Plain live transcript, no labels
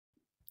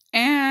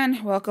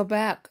everyone, welcome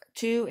back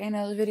to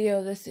another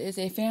video. This is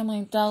a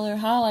Family Dollar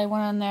haul. I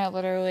went on there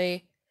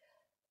literally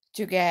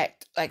to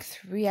get like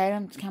 3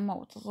 items, come up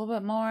with a little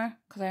bit more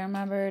because I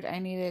remembered I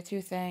needed two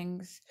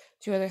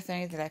other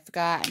things that I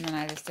forgot, and then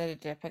I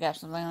decided to pick up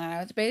something that I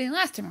was debating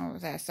last time I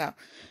was there. So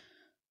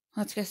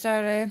let's get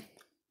started.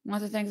 One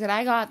of the things that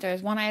I got,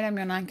 there's one item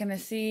you're not going to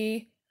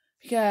see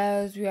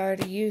because we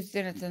already used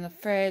it. It's in the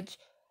fridge.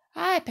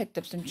 I picked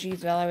up some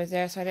cheese while I was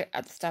there, so I didn't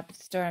have to stop at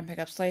the store and pick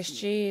up sliced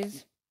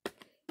cheese.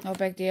 No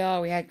big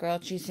deal. We had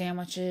grilled cheese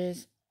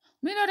sandwiches.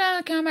 Let me know down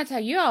in the comments how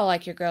you all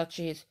like your grilled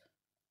cheese.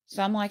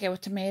 Some like it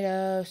with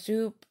tomato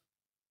soup.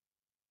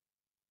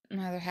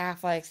 Another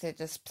half likes it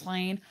just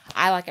plain.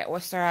 I like it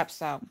with syrup,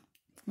 so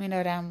let me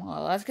know down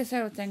below. Let's get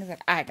started with things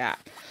that I got.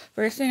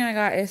 First thing I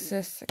got is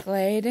this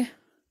Glade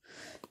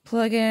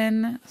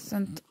plug-in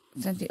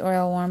Scentsy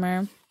oil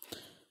warmer.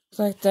 It's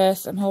like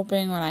this. I'm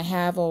hoping what I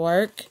have will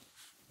work.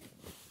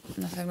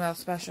 Nothing real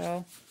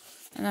special.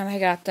 And then I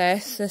got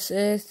this. This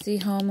is the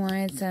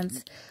Homeline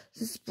Scents.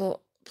 This is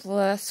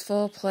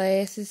Blissful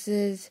Place. This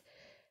is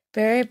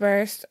Berry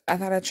Burst. I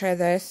thought I'd try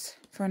this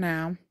for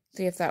now.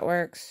 See if that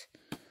works.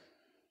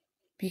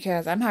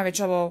 Because I'm having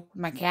trouble with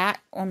my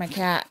cat. Or my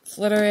cat's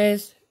litter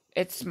is.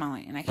 It's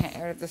smelling. And I can't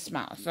get rid of the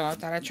smell. So I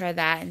thought I'd try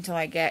that until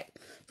I get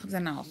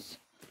something else.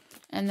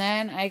 And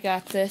then I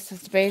got this. I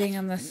was debating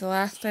on this the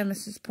last time.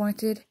 This is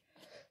Pointed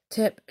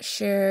Tip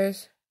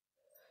Shears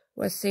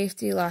with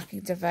Safety Locking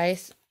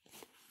Device.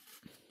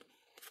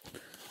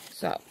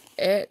 So,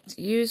 it's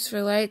used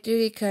for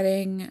light-duty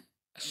cutting,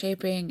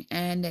 shaping,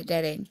 and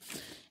deading.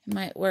 It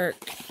might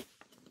work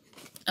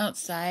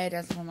outside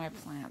as one of my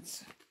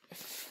plants.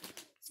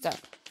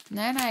 Stuff. And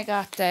then I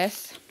got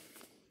this.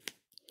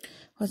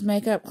 Was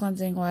makeup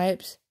cleansing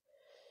wipes.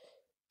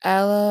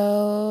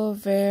 Aloe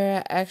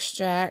vera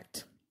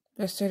extract.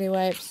 There's 30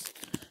 wipes.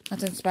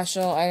 Nothing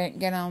special. I didn't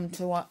get them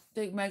to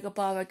big makeup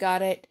off. I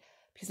got it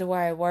because of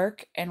where I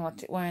work and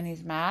wearing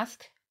these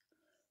masks.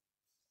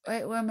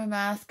 Right where my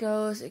mask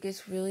goes, it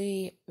gets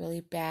really,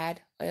 really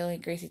bad, oily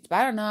and greasy. It's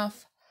bad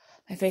enough.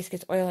 My face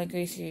gets oily and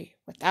greasy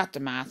without the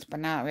mask, but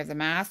now that we have the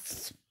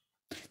masks,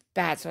 it's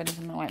bad, so I just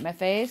want to wipe my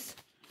face.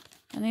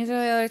 And these are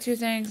the other two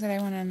things that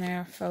I went in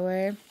there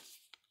for.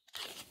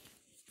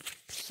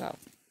 So,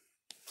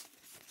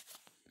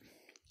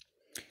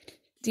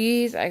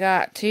 these, I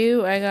got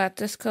two. I got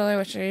this color,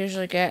 which I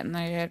usually get, and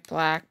I had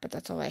black, but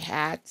that's all I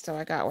had, so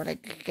I got what I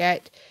could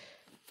get.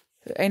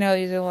 I know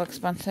these are a little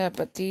expensive,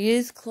 but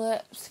these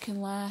clips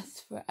can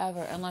last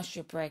forever unless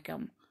you break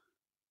them.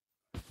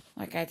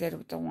 Like I did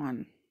with the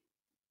one.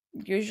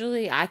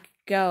 Usually I could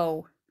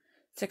go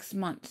 6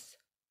 months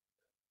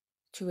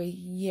to a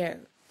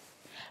year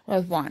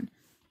with one.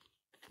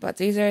 But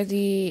these are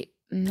the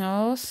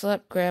no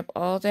slip grip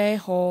all day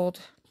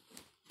hold.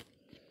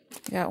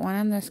 I got one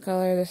in this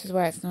color. This is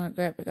why it's not a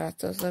grip. I got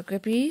those little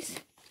grippies.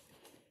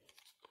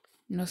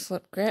 No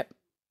slip grip.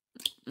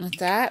 Like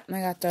that. And I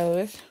got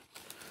those.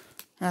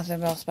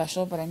 Nothing real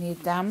special, but I need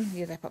them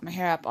because I put my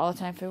hair up all the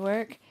time for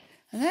work.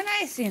 And then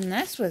I seen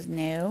this was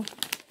new.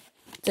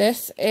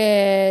 This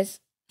is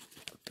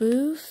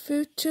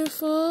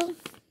Beautiful,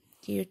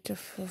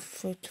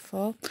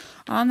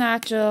 all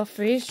natural,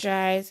 freeze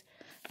dries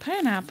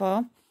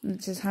pineapple.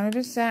 This is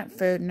 100%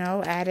 food,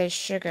 no added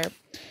sugar.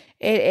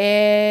 It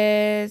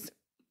is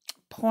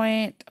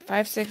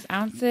 0.56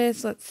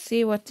 ounces. Let's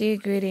see what the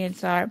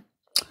ingredients are.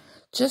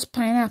 Just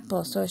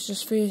pineapple, so it's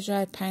just freeze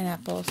dried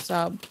pineapple.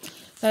 So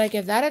I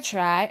give that a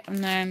try,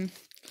 and then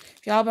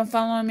if y'all been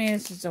following me,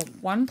 this is the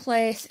one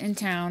place in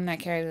town that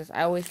carries this.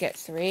 I always get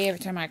 3 every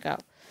time I go.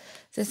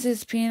 This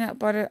is peanut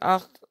butter.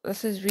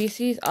 This is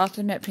Reese's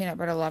Ultimate Peanut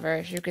Butter Lover.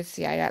 As you can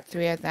see, I got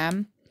 3 of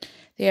them.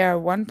 They are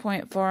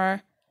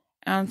 1.4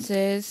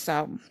 ounces.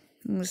 So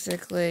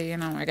basically,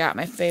 I got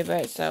my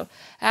favorite. So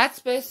that's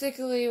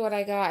basically what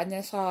I got in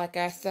this haul. Like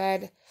I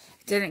said,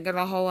 I didn't get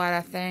a whole lot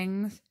of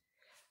things.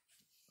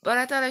 But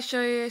I thought I'd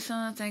show you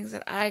some of the things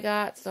that I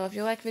got. So if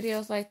you like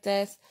videos like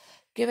this,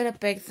 give it a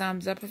big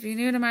thumbs up. If you're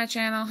new to my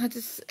channel, hit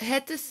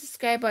the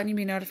subscribe button. You'll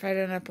be notified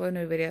when I upload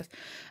new videos.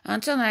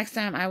 Until next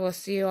time, I will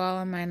see you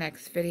all in my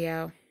next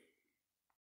video.